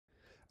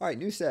All right,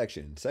 new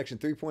section. Section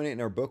 3.8 in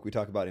our book, we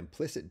talk about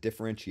implicit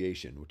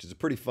differentiation, which is a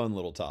pretty fun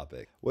little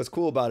topic. What's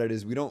cool about it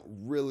is we don't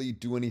really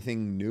do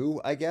anything new,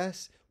 I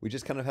guess. We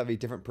just kind of have a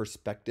different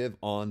perspective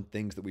on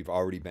things that we've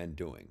already been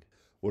doing.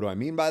 What do I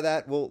mean by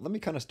that? Well, let me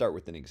kind of start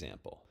with an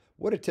example.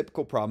 What a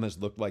typical problem has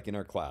looked like in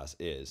our class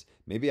is,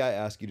 maybe I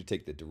ask you to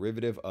take the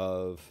derivative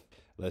of,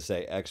 let's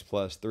say, x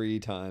plus 3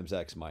 times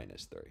x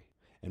minus 3.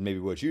 And maybe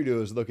what you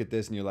do is look at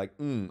this and you're like,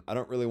 I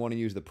don't really want to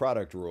use the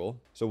product rule.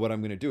 So what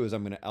I'm going to do is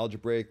I'm going to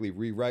algebraically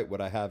rewrite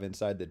what I have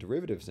inside the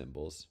derivative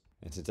symbols.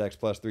 And since x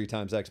plus 3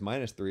 times x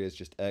minus 3 is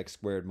just x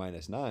squared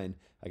minus 9,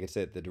 I can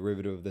say that the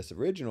derivative of this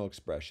original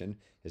expression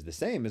is the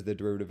same as the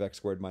derivative of x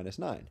squared minus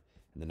 9.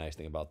 And the nice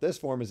thing about this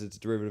form is it's a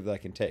derivative that I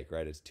can take,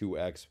 right? It's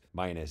 2x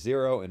minus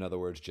 0, in other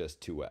words, just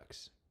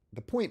 2x.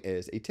 The point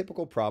is, a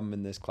typical problem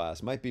in this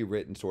class might be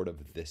written sort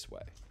of this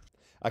way.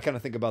 I kind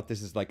of think about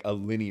this as like a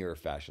linear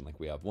fashion, like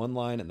we have one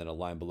line and then a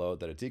line below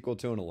it that it's equal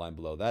to and a line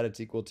below that it's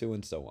equal to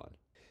and so on.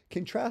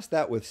 Contrast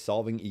that with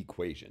solving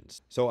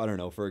equations. So I don't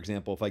know, for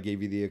example, if I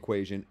gave you the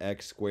equation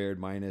x squared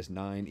minus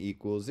 9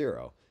 equals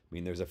 0. I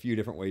mean, there's a few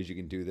different ways you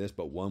can do this,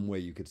 but one way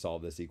you could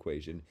solve this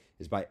equation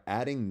is by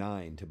adding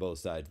 9 to both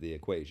sides of the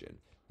equation,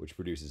 which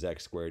produces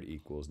x squared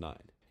equals 9.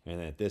 And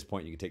then at this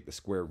point, you can take the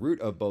square root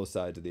of both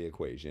sides of the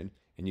equation,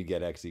 and you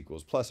get x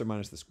equals plus or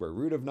minus the square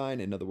root of 9.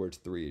 In other words,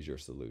 3 is your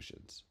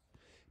solutions.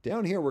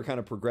 Down here, we're kind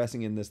of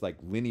progressing in this like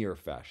linear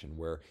fashion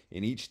where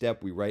in each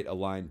step we write a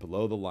line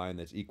below the line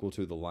that's equal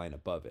to the line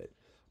above it.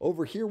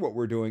 Over here, what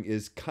we're doing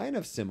is kind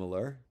of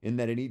similar in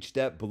that in each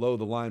step below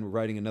the line, we're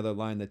writing another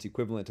line that's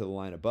equivalent to the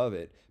line above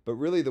it. But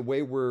really the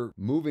way we're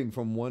moving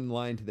from one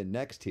line to the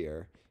next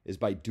here is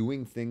by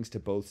doing things to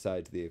both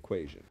sides of the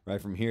equation,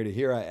 right? From here to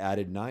here, I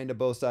added 9 to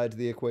both sides of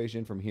the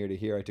equation. From here to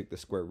here, I took the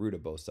square root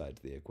of both sides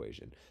of the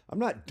equation. I'm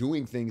not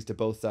doing things to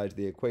both sides of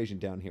the equation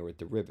down here with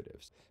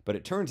derivatives, but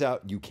it turns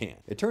out you can.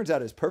 It turns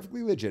out it's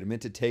perfectly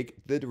legitimate to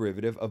take the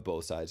derivative of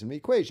both sides of an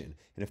equation.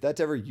 And if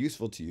that's ever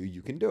useful to you,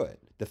 you can do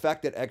it. The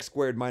fact that x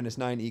squared minus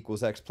 9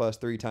 equals x plus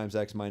 3 times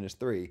x minus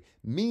 3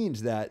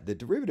 means that the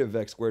derivative of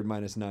x squared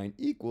minus 9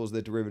 equals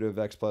the derivative of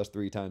x plus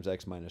 3 times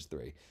x minus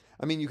 3.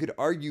 I mean, you could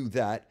argue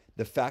that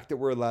the fact that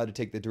we're allowed to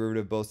take the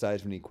derivative of both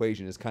sides of an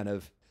equation is kind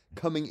of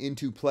coming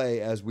into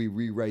play as we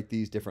rewrite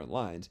these different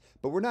lines,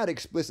 but we're not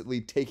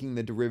explicitly taking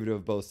the derivative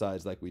of both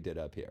sides like we did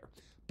up here.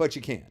 But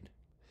you can.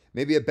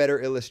 Maybe a better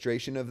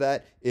illustration of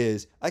that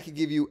is I could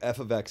give you f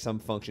of x, some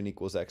function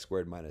equals x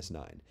squared minus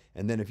 9.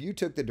 And then if you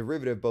took the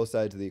derivative of both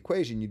sides of the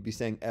equation, you'd be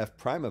saying f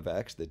prime of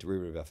x, the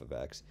derivative of f of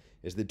x,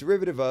 is the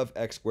derivative of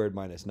x squared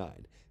minus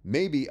 9.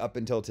 Maybe up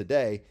until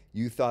today,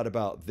 you thought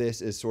about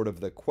this as sort of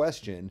the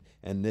question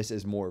and this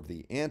is more of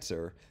the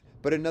answer.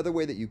 But another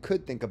way that you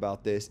could think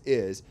about this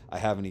is I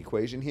have an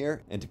equation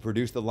here, and to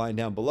produce the line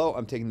down below,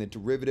 I'm taking the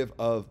derivative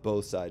of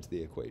both sides of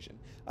the equation.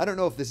 I don't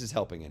know if this is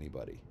helping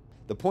anybody.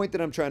 The point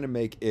that I'm trying to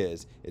make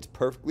is it's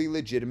perfectly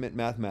legitimate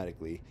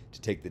mathematically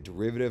to take the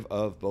derivative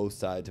of both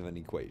sides of an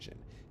equation.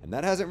 And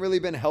that hasn't really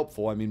been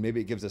helpful. I mean, maybe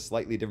it gives a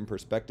slightly different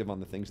perspective on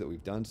the things that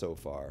we've done so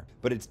far,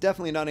 but it's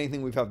definitely not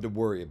anything we've had to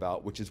worry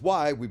about, which is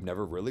why we've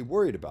never really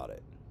worried about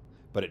it.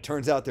 But it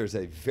turns out there's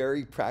a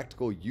very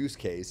practical use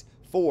case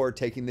for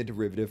taking the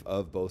derivative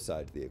of both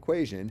sides of the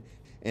equation,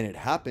 and it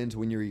happens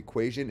when your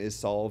equation is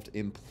solved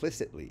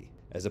implicitly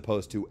as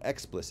opposed to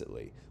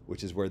explicitly,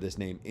 which is where this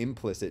name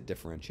implicit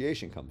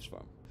differentiation comes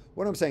from.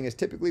 What I'm saying is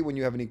typically when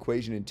you have an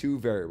equation in two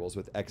variables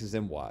with x's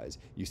and y's,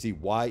 you see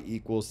y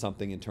equals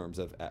something in terms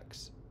of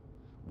x.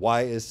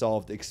 Y is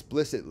solved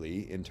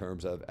explicitly in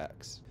terms of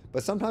x.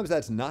 But sometimes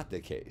that's not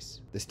the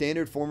case. The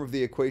standard form of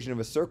the equation of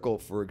a circle,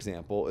 for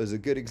example, is a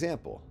good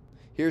example.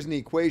 Here's an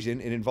equation,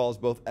 it involves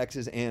both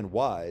x's and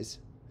y's,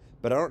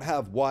 but I don't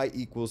have y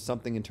equals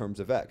something in terms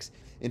of x.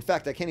 In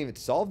fact, I can't even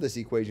solve this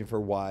equation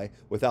for y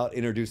without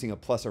introducing a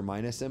plus or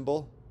minus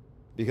symbol,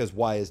 because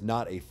y is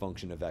not a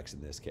function of x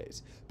in this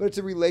case. But it's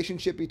a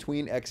relationship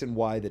between x and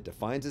y that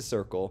defines a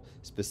circle,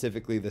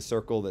 specifically the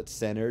circle that's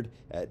centered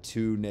at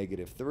 2,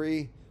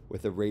 -3,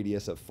 with a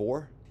radius of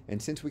 4.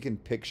 And since we can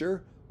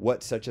picture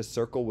what such a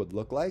circle would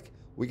look like,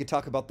 we could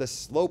talk about the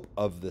slope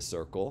of the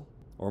circle,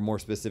 or more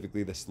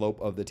specifically the slope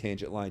of the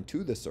tangent line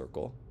to the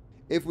circle,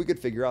 if we could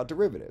figure out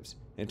derivatives.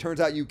 And it turns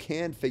out you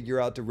can figure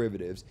out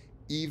derivatives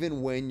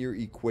even when your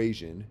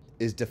equation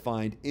is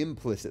defined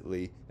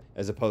implicitly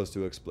as opposed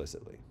to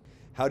explicitly.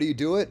 How do you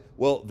do it?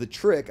 Well, the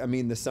trick,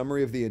 the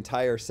summary of the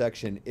entire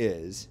section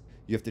is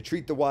you have to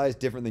treat the y's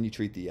different than you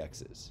treat the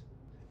x's.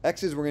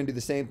 X's, we're going to do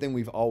the same thing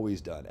we've always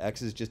done.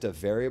 X is just a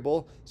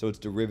variable, so its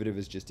derivative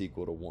is just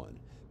equal to 1.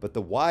 But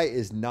the y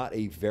is not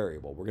a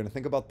variable. We're going to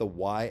think about the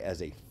y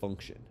as a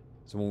function.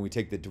 So when we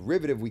take the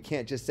derivative, we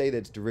can't just say that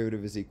its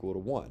derivative is equal to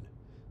 1.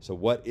 So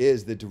what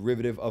is the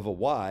derivative of a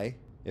y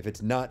if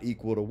it's not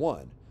equal to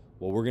 1?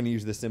 Well, we're going to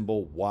use the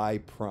symbol y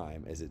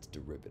prime as its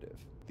derivative.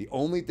 The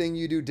only thing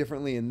you do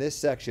differently in this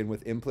section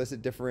with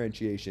implicit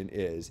differentiation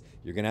is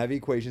you're going to have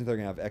equations that are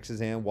going to have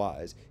x's and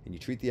y's, and you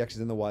treat the x's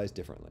and the y's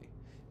differently.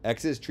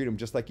 X's, treat them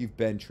just like you've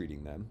been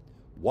treating them.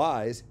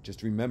 Y's,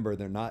 just remember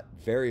they're not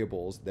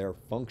variables, they're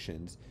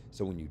functions.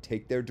 So when you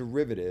take their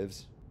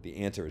derivatives, The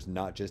answer is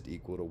not just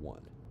equal to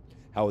 1.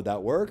 How would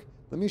that work?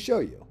 Let me show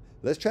you.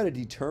 Let's try to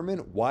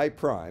determine y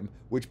prime,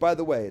 which by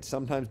the way, it's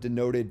sometimes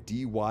denoted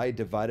dy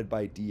divided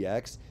by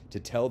dx to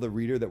tell the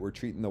reader that we're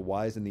treating the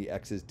y's and the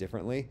x's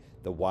differently.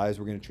 The y's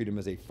we're going to treat them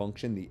as a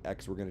function, the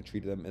x we're going to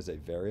treat them as a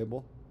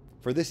variable.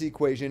 For this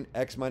equation,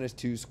 x minus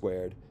 2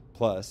 squared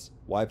plus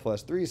y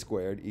plus 3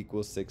 squared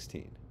equals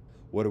 16.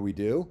 What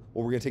do?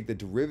 Well, we're going to take the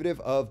derivative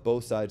of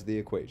both sides of the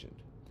equation.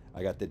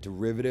 I got the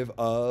derivative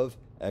of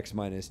x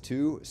minus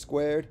 2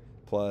 squared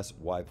plus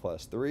y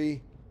plus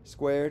 3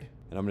 squared,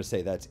 and I'm going to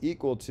say that's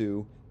equal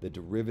to the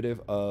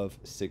derivative of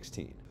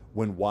 16.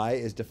 When y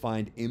is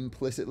defined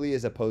implicitly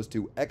as opposed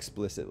to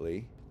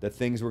explicitly, the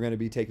things we're going to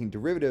be taking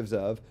derivatives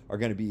of are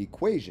going to be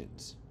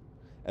equations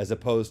as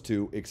opposed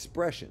to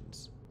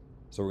expressions.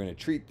 So we're going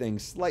to treat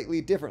things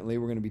slightly differently.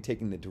 We're going to be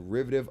taking the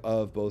derivative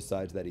of both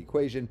sides of that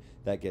equation.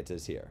 That gets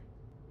us here.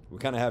 We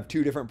kind of have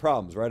two different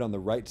problems, right? On the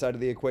right side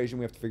of the equation,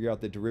 we have to figure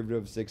out the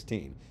derivative of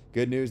 16.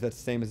 Good news, that's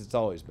the same as it's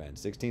always been.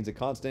 16 is a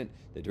constant.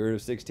 The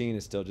derivative of 16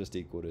 is still just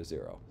equal to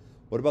 0.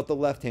 What about the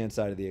left-hand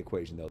side of the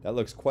equation, though? That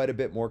looks quite a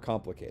bit more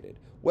complicated.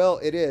 Well,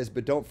 it is,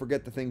 but don't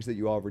forget the things that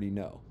you already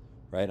know,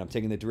 right? I'm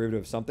taking the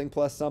derivative of something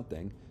plus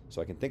something,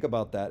 so I can think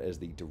about that as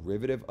the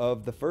derivative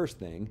of the first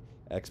thing,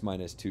 x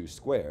minus 2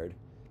 squared,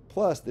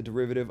 plus the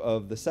derivative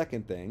of the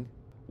second thing,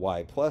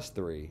 y plus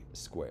 3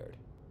 squared.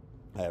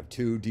 I have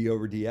two d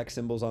over dx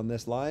symbols on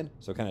this line,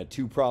 so kind of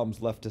two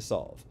problems left to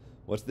solve.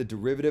 What's the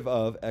derivative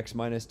of x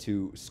minus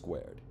 2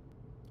 squared?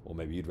 Well,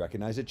 maybe you'd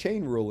recognize a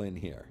chain rule in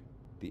here.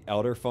 The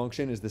outer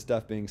function is the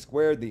stuff being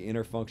squared, the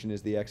inner function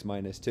is the x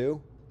minus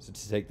 2. So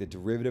to take the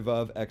derivative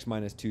of x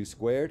minus 2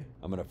 squared,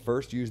 I'm going to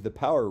first use the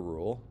power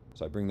rule.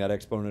 So I bring that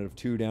exponent of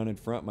 2 down in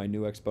front, my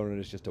new exponent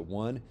is just a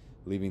 1,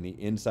 leaving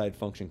the inside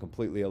function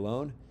completely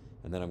alone.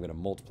 And then I'm going to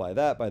multiply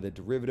that by the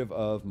derivative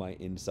of my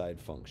inside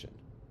function.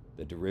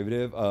 The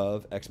derivative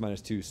of x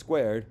minus 2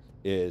 squared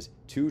is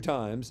 2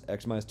 times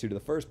x minus 2 to the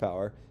first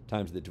power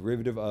times the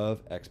derivative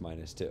of x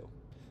minus 2.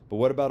 But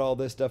what about all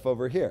this stuff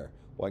over here?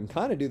 Well, I can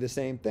kind of do the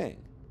same thing.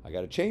 I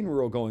got a chain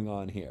rule going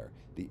on here.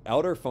 The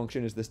outer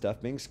function is the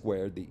stuff being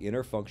squared. The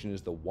inner function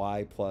is the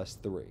y plus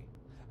 3.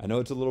 I know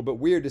it's a little bit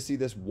weird to see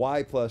this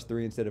y plus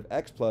 3 instead of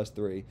x plus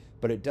 3,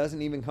 but it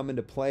doesn't even come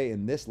into play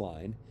in this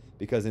line,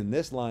 because in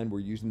this line we're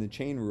using the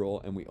chain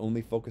rule and we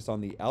only focus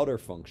on the outer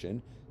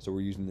function, so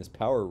we're using this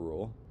power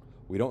rule.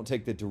 We don't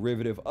take the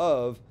derivative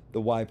of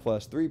the y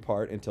plus 3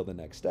 part until the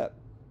next step.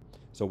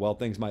 So while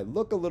things might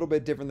look a little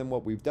bit different than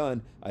what we've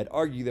done, I'd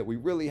argue that we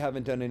really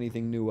haven't done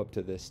anything new up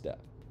to this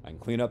step. I can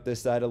clean up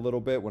this side a little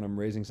bit when I'm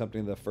raising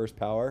something to the first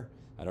power.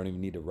 I don't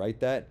even need to write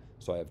that.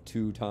 So I have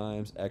 2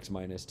 times x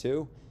minus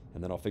 2,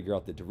 and then I'll figure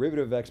out the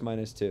derivative of x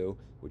minus 2,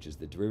 which is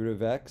the derivative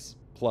of x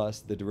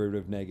plus the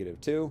derivative of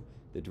negative 2.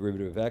 The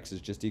derivative of x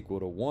is just equal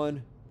to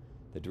 1.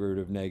 The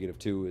derivative of negative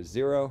 2 is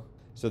 0.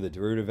 So the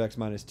derivative of x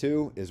minus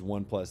 2 is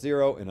 1 plus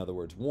 0, in other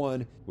words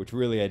 1, which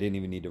really I didn't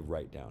even need to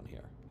write down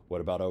here.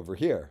 What about over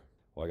here?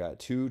 Well, I got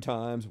 2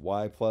 times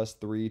y plus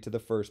 3 to the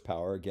first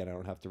power. Again, I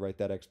don't have to write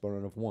that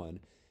exponent of 1.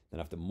 Then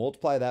I have to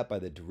multiply that by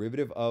the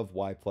derivative of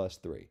y plus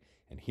 3.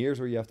 And here's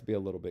where you have to be a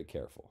little bit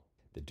careful.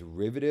 The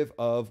derivative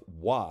of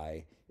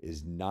y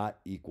is not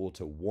equal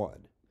to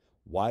 1.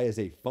 Y is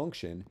a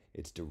function,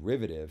 its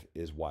derivative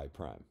is y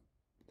prime.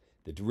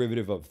 The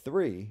derivative of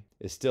 3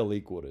 is still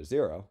equal to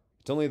 0.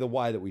 It's only the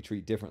y that we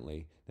treat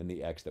differently than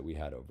the x that we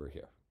had over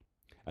here.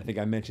 I think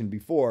I mentioned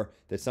before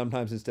that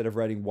sometimes instead of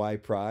writing y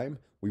prime,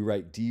 we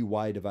write dy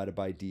divided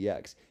by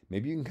dx.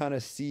 Maybe you can kind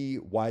of see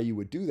why you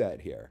would do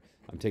that here.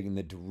 I'm taking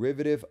the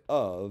derivative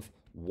of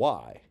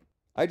y.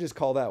 I just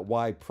call that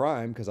y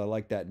prime because I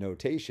like that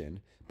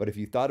notation. But if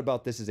you thought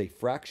about this as a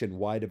fraction,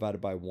 y divided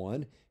by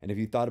 1, and if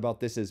you thought about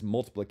this as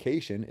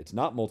multiplication, it's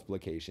not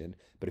multiplication,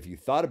 but if you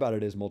thought about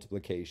it as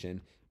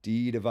multiplication,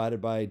 d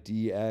divided by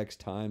dx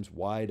times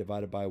y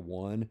divided by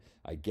 1,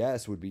 I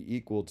guess would be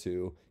equal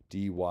to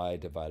dy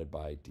divided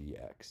by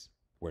dx.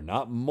 We're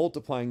not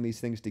multiplying these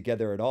things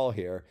together at all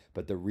here,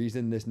 but the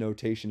reason this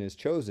notation is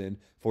chosen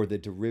for the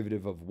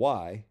derivative of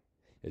y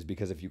is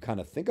because if you kind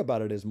of think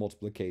about it as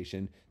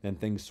multiplication, then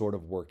things sort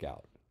of work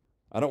out.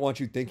 I don't want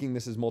you thinking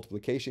this is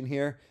multiplication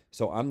here,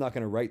 so I'm not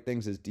going to write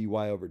things as dy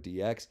over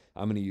dx.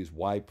 I'm going to use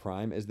y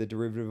prime as the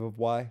derivative of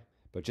y.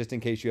 But just in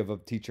case you have a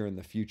teacher in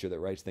the future that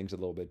writes things a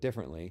little bit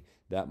differently,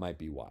 that might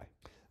be why.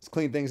 Let's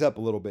clean things up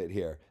a little bit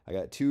here. I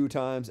got 2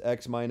 times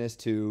x minus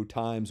 2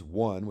 times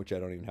 1, which I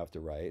don't even have to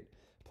write,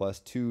 plus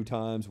 2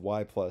 times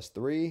y plus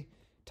 3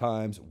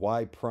 times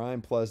y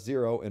prime plus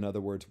 0, in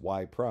other words,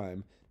 y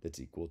prime, that's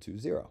equal to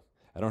 0.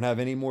 I don't have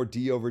any more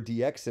d over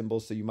dx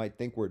symbols, so you might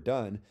think we're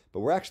done,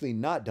 but we're actually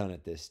not done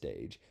at this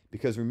stage,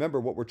 because remember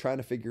what we're trying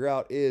to figure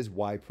out is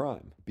y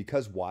prime.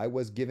 Because y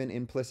was given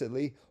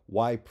implicitly,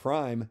 y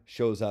prime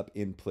shows up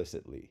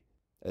implicitly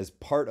as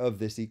part of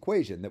this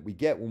equation that we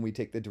get when we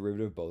take the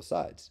derivative of both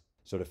sides.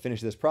 So to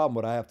finish this problem,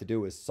 what I have to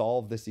do is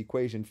solve this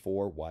equation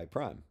for y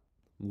prime.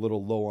 I'm a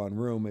little low on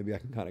room, maybe I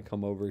can kind of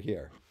come over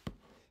here.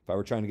 If I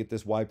were trying to get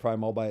this y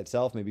prime all by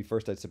itself, maybe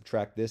first I'd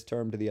subtract this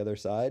term to the other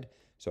side.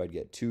 So I'd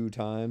get 2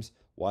 times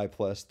y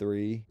plus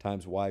 3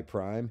 times y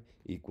prime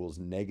equals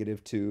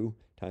negative 2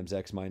 times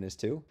x minus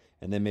 2.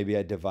 And then maybe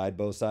I divide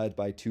both sides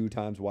by 2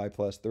 times y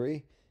plus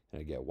 3.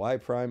 And I get y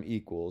prime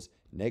equals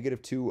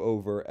negative 2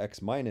 over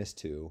x minus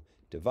 2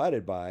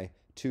 divided by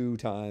 2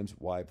 times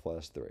y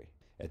plus 3.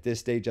 At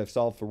this stage, I've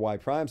solved for y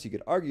prime, so you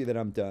could argue that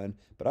I'm done,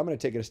 but I'm going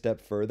to take it a step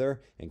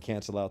further and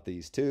cancel out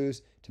these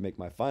 2's to make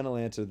my final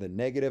answer the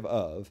negative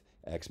of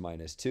x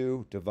minus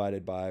 2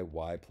 divided by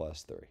y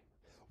plus 3.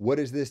 What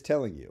is this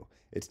telling you?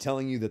 It's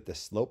telling you that the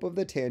slope of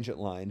the tangent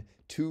line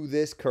to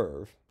this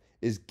curve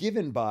is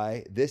given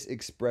by this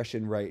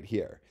expression right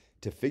here.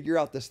 To figure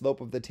out the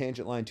slope of the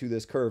tangent line to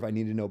this curve, I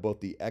need to know both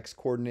the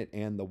x-coordinate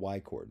and the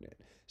y-coordinate.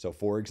 So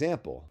for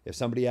example, if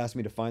somebody asked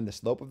me to find the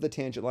slope of the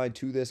tangent line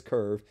to this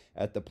curve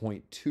at the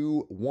point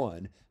 2,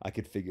 1, I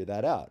could figure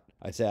that out.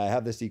 I'd say I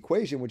have this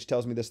equation which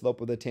tells me the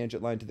slope of the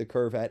tangent line to the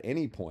curve at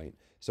any point.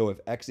 So if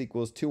x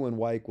equals 2 and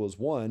y equals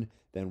 1,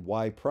 then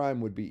y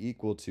prime would be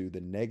equal to the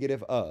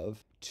negative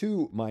of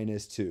 2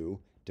 minus 2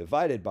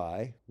 divided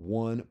by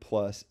 1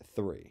 plus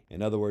 3.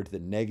 In other words, the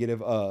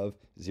negative of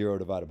 0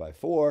 divided by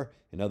 4.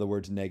 In other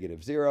words,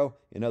 negative 0.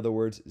 In other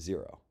words,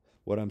 0.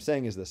 What I'm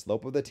saying is the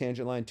slope of the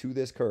tangent line to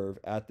this curve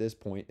at this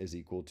point is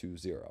equal to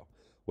 0.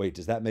 Wait,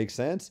 does that make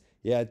sense?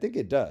 Yeah, I think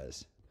it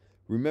does.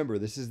 Remember,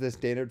 this is the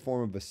standard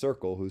form of a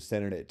circle who's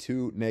centered at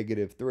 2,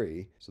 negative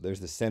 3. So there's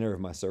the center of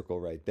my circle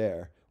right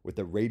there with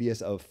a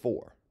radius of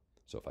 4.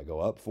 So if I go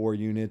up 4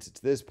 units, it's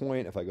this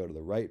point. If I go to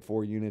the right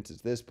 4 units,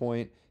 it's this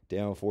point.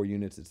 Down 4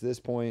 units, it's this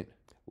point.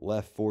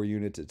 Left 4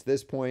 units, it's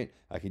this point.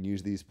 I can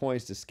use these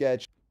points to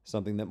sketch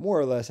something that more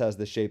or less has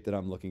the shape that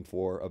I'm looking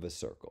for of a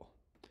circle.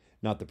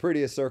 Not the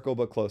prettiest circle,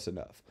 but close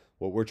enough.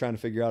 What we're trying to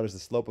figure out is the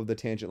slope of the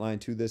tangent line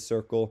to this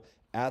circle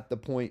at the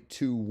point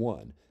 2,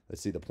 1.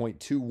 Let's see, the point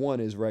 2, 1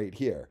 is right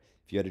here.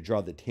 If you had to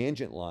draw the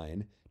tangent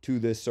line to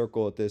this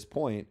circle at this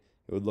point,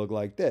 it would look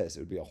like this.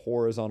 It would be a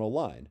horizontal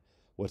line.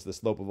 What's the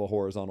slope of a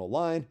horizontal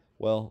line?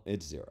 Well,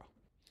 it's 0.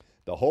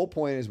 The whole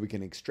point is we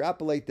can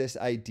extrapolate this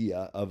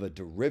idea of a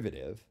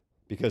derivative,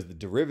 because the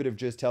derivative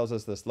just tells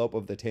us the slope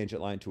of the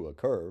tangent line to a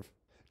curve,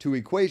 to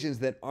equations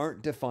that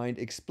aren't defined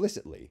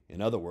explicitly.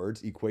 In other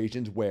words,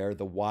 equations where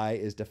the y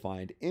is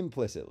defined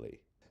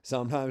implicitly.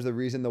 Sometimes the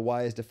reason the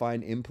y is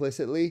defined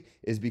implicitly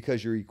is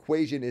because your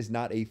equation is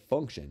not a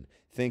function.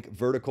 Think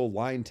vertical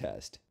line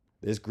test.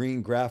 This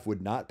green graph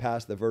would not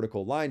pass the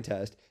vertical line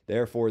test,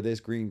 therefore this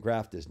green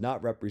graph does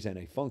not represent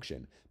a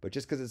function. But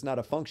just because it's not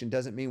a function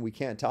doesn't mean we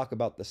can't talk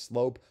about the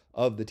slope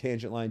of the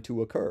tangent line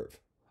to a curve.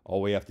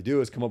 All we have to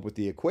do is come up with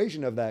the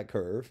equation of that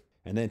curve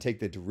and then take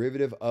the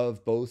derivative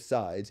of both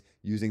sides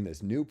using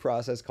this new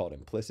process called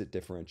implicit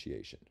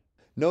differentiation.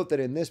 Note that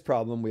in this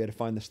problem, we had to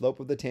find the slope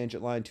of the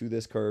tangent line to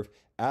this curve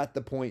at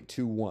the point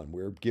 2, 1.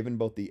 We're given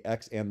both the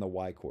x and the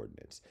y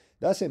coordinates.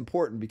 That's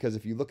important because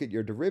if you look at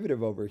your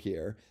derivative over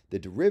here, the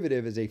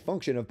derivative is a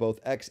function of both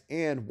x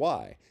and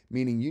y,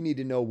 meaning you need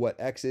to know what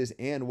x is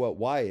and what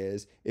y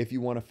is if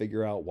you want to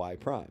figure out y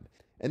prime.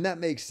 And that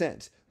makes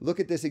sense. Look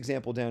at this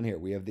example down here.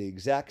 We have the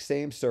exact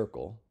same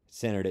circle,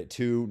 centered at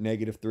 2,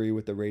 negative 3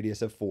 with the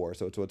radius of 4,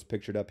 so it's what's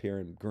pictured up here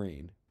in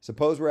green.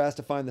 Suppose we're asked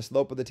to find the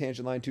slope of the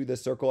tangent line to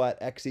this circle at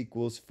x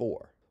equals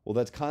 4. Well,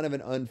 that's kind of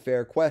an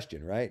unfair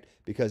question, right?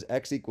 Because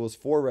x equals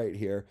 4 right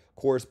here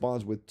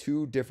corresponds with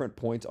 2 different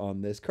points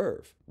on this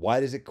curve. Why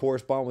does it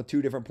correspond with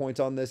 2 different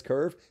points on this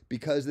curve?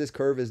 Because this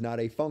curve is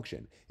not a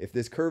function. If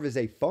this curve is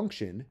a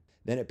function,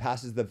 then it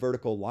passes the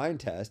vertical line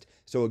test,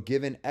 so a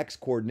given x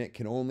coordinate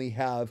can only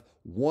have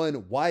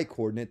one y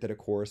coordinate that it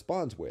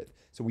corresponds with.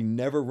 So we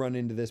never run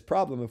into this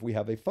problem if we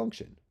have a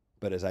function.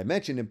 But as I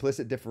mentioned,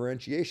 implicit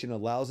differentiation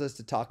allows us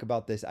to talk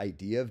about this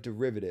idea of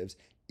derivatives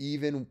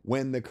even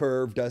when the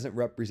curve doesn't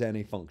represent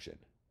a function.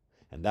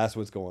 And that's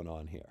what's going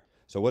on here.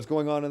 So what's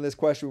going on in this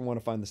question? We want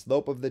to find the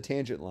slope of the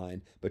tangent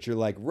line, but you're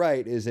like,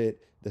 right, is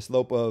it the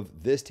slope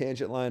of this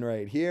tangent line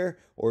right here,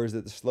 or is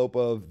it the slope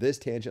of this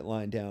tangent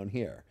line down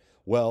here?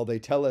 Well, they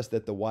tell us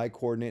that the y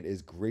coordinate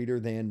is greater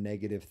than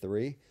negative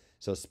 3.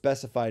 So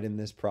specified in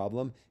this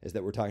problem is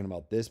that we're talking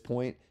about this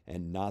point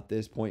and not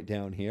this point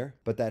down here.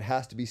 But that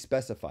has to be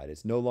specified.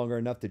 It's no longer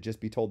enough to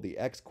just be told the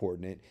x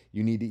coordinate.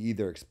 You need to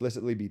either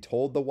explicitly be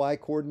told the y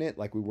coordinate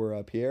like we were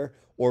up here,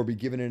 or be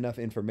given enough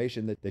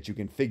information that you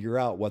can figure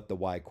out what the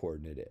y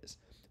coordinate is.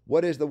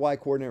 What is the y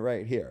coordinate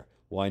right here?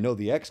 Well, I know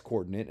the x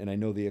coordinate and I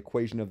know the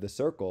equation of the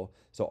circle.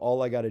 So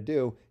all I got to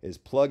do is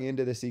plug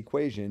into this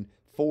equation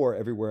 4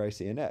 everywhere I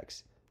see an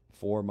x.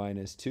 4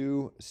 minus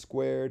 2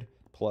 squared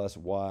plus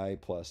y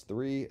plus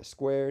 3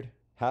 squared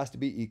has to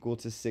be equal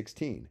to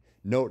 16.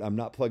 Note, I'm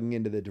not plugging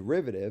into the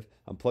derivative.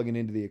 I'm plugging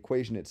into the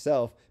equation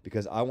itself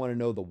because I want to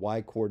know the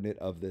y coordinate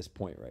of this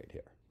point right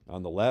here.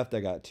 On the left,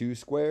 I got 2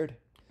 squared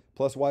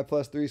plus y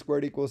plus 3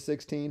 squared equals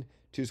 16.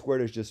 2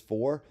 squared is just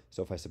 4.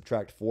 So if I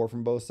subtract 4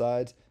 from both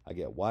sides, I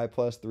get y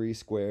plus 3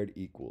 squared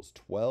equals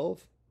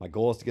 12. My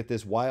goal is to get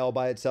this y all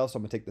by itself, so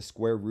I'm going to take the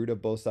square root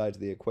of both sides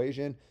of the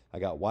equation. I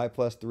got y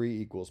plus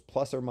 3 equals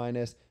plus or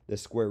minus the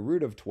square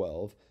root of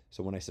 12.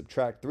 So when I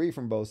subtract 3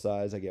 from both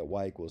sides, I get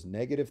y equals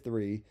negative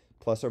 3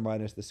 plus or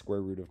minus the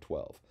square root of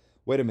 12.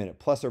 Wait a minute,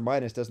 plus or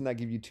minus, doesn't that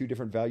give you two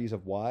different values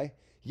of y?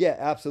 Yeah,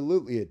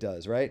 absolutely it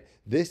does, right?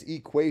 This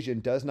equation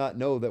does not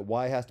know that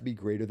y has to be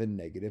greater than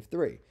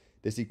 -3.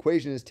 This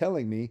equation is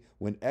telling me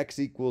when x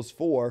equals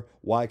 4,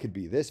 y could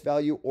be this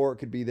value or it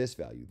could be this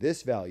value.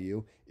 This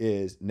value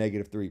is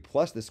 -3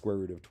 plus the square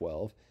root of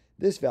 12.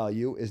 This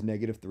value is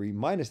 -3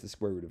 minus the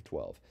square root of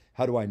 12.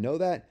 How do I know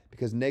that?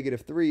 Because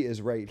 -3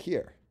 is right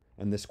here.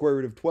 And the square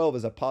root of 12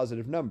 is a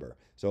positive number.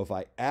 So if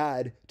I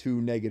add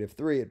to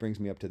 -3, it brings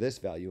me up to this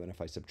value. And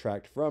if I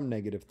subtract from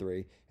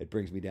 -3, it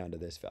brings me down to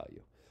this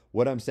value.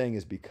 What I'm saying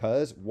is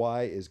because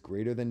y is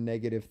greater than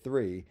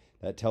 -3,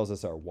 that tells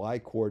us our y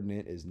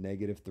coordinate is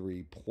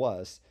 -3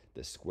 plus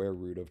the square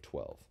root of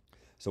 12.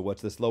 So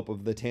what's the slope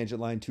of the tangent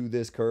line to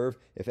this curve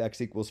if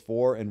x equals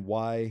 4 and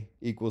y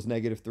equals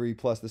 -3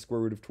 plus the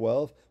square root of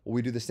 12? Well,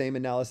 we do the same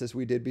analysis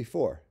we did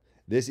before.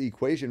 This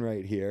equation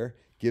right here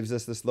gives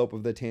us the slope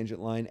of the tangent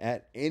line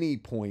at any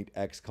point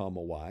x comma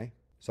y.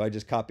 So I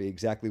just copy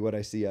exactly what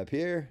I see up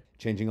here,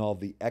 changing all of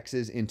the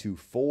x's into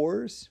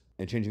 4s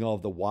and changing all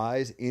of the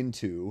y's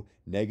into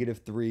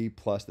 -3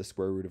 plus the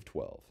square root of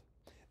 12.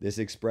 This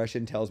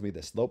expression tells me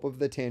the slope of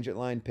the tangent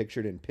line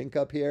pictured in pink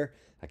up here.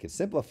 I can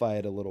simplify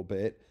it a little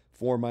bit.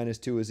 4 minus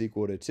 2 is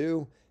equal to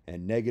 2,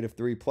 and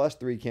 -3 plus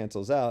 3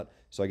 cancels out,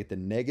 so I get the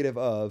negative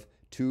of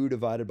 2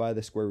 divided by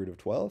the square root of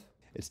 12.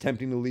 It's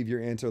tempting to leave your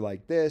answer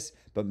like this,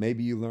 but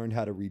maybe you learned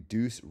how to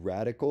reduce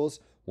radicals.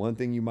 One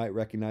thing you might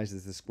recognize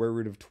is the square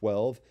root of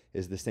 12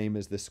 is the same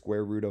as the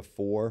square root of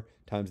 4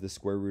 times the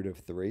square root of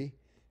 3.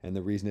 And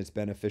the reason it's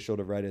beneficial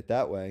to write it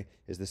that way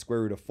is the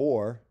square root of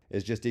 4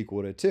 is just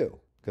equal to 2,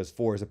 because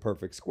 4 is a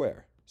perfect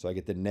square. So I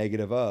get the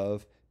negative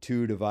of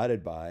 2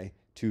 divided by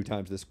 2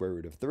 times the square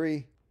root of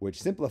 3,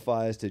 which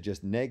simplifies to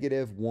just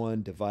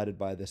 -1 divided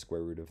by the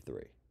square root of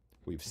 3.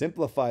 We've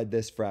simplified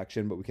this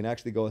fraction, but we can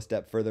actually go a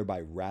step further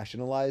by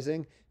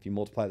rationalizing. If you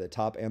multiply the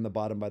top and the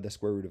bottom by the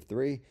square root of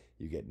 3,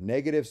 you get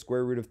negative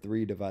square root of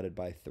 3 divided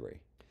by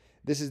 3.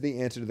 This is the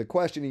answer to the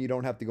question, and you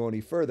don't have to go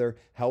any further.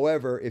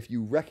 However, if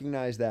you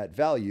recognize that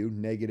value,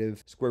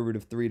 negative square root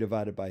of 3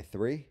 divided by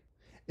 3,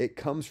 it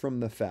comes from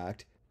the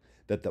fact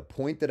that the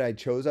point that I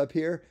chose up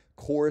here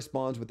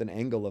corresponds with an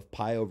angle of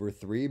pi over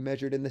 3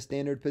 measured in the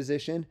standard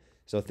position.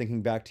 So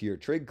thinking back to your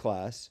trig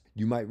class,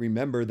 you might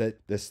remember that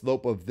the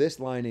slope of this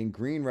line in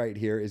green right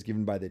here is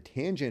given by the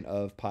tangent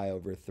of pi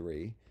over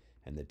 3,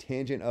 and the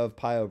tangent of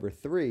pi over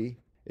 3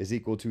 is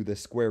equal to the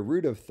square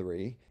root of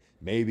 3.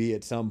 Maybe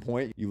at some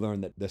point you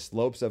learn that the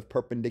slopes of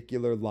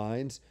perpendicular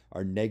lines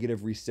are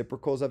negative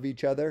reciprocals of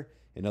each other.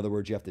 In other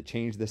words, you have to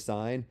change the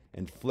sign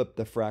and flip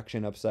the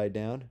fraction upside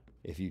down.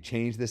 If you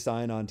change the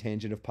sign on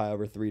tangent of pi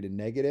over 3 to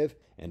negative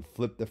and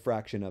flip the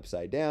fraction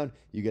upside down,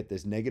 you get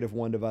this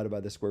 -1 divided by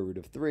the square root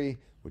of 3,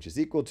 which is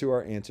equal to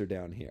our answer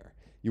down here.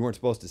 You weren't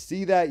supposed to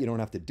see that. You don't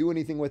have to do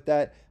anything with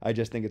that. I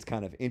just think it's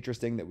kind of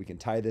interesting that we can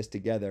tie this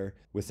together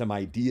with some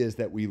ideas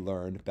that we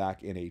learned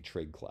back in a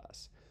trig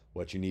class.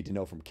 What you need to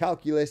know from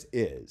calculus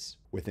is,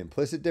 with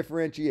implicit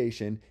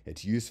differentiation,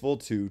 it's useful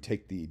to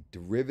take the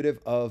derivative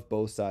of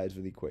both sides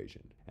of the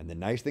equation. And the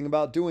nice thing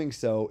about doing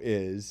so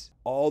is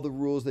all the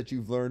rules that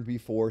you've learned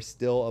before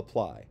still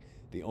apply.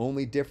 The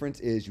only difference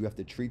is you have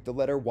to treat the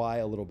letter y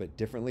a little bit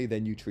differently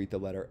than you treat the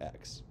letter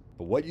x.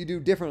 But what you do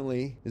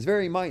differently is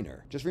very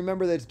minor. Just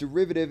remember that its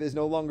derivative is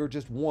no longer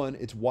just 1,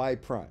 it's y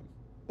prime.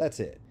 That's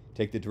it.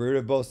 Take the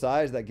derivative of both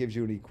sides, that gives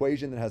you an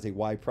equation that has a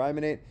y prime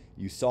in it.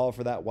 You solve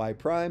for that y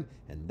prime,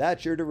 and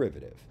that's your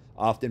derivative.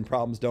 Often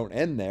problems don't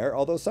end there,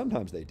 although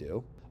sometimes they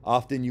do.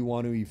 Often you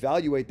want to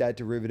evaluate that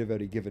derivative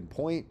at a given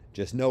point.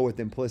 Just know with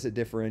implicit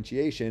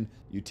differentiation,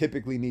 you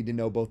typically need to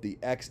know both the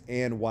x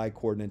and y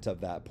coordinates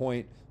of that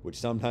point, which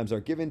sometimes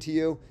are given to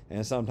you,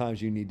 and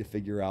sometimes you need to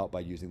figure out by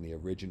using the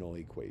original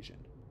equation.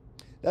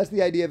 That's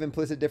the idea of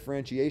implicit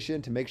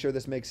differentiation. To make sure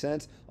this makes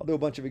sense, I'll do a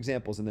bunch of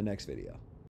examples in the next video.